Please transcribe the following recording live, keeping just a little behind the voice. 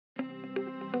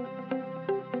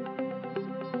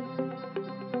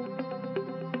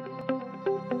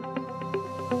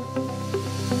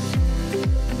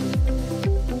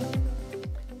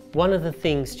One of the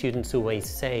things students always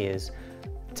say is,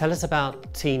 tell us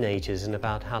about teenagers and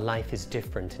about how life is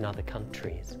different in other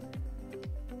countries.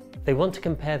 They want to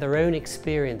compare their own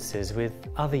experiences with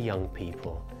other young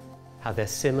people, how they're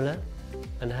similar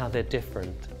and how they're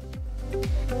different.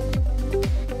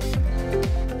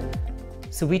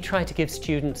 So we try to give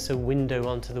students a window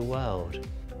onto the world.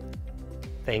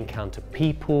 They encounter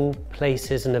people,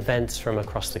 places and events from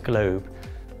across the globe,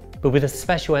 but with a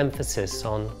special emphasis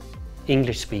on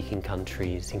English-speaking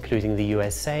countries, including the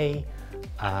USA,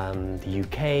 the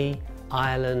UK,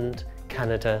 Ireland,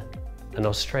 Canada and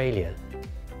Australia.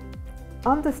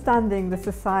 Understanding the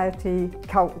society,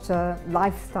 culture,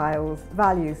 lifestyles,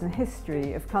 values and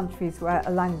history of countries where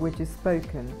a language is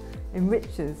spoken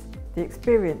enriches the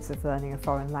experience of learning a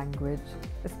foreign language,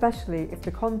 especially if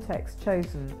the context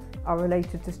chosen are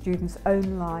related to students'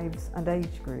 own lives and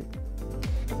age group.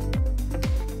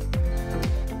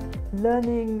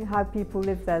 Learning how people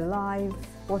live their lives,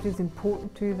 what is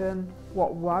important to them,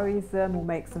 what worries them or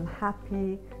makes them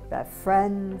happy, their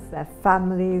friends, their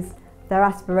families, their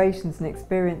aspirations and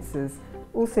experiences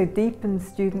also deepens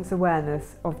students'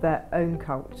 awareness of their own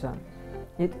culture.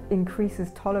 It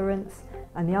increases tolerance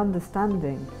and the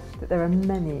understanding that there are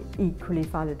many equally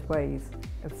valid ways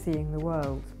of seeing the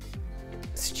world.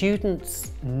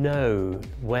 Students know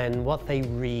when what they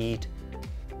read,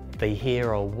 they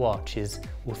hear or watch is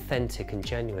authentic and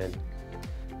genuine.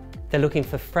 They're looking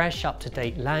for fresh,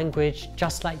 up-to-date language,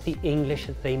 just like the English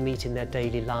that they meet in their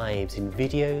daily lives, in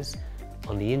videos,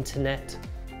 on the internet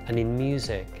and in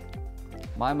music.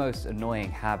 My most annoying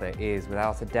habit is,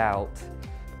 without a doubt,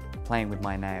 playing with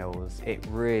my nails. It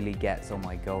really gets on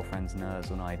my girlfriend's nerves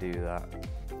when I do that.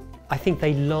 I think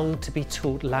they long to be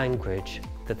taught language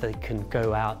that they can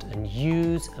go out and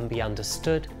use and be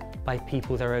understood by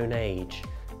people their own age.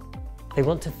 They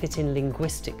want to fit in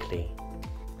linguistically.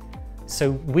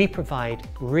 So we provide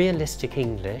realistic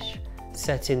English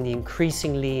set in the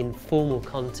increasingly informal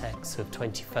context of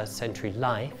 21st century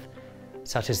life,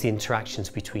 such as the interactions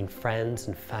between friends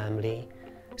and family,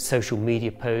 social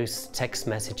media posts, text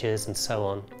messages and so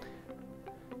on,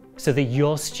 so that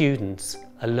your students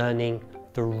are learning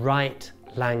the right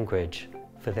language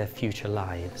for their future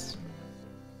lives.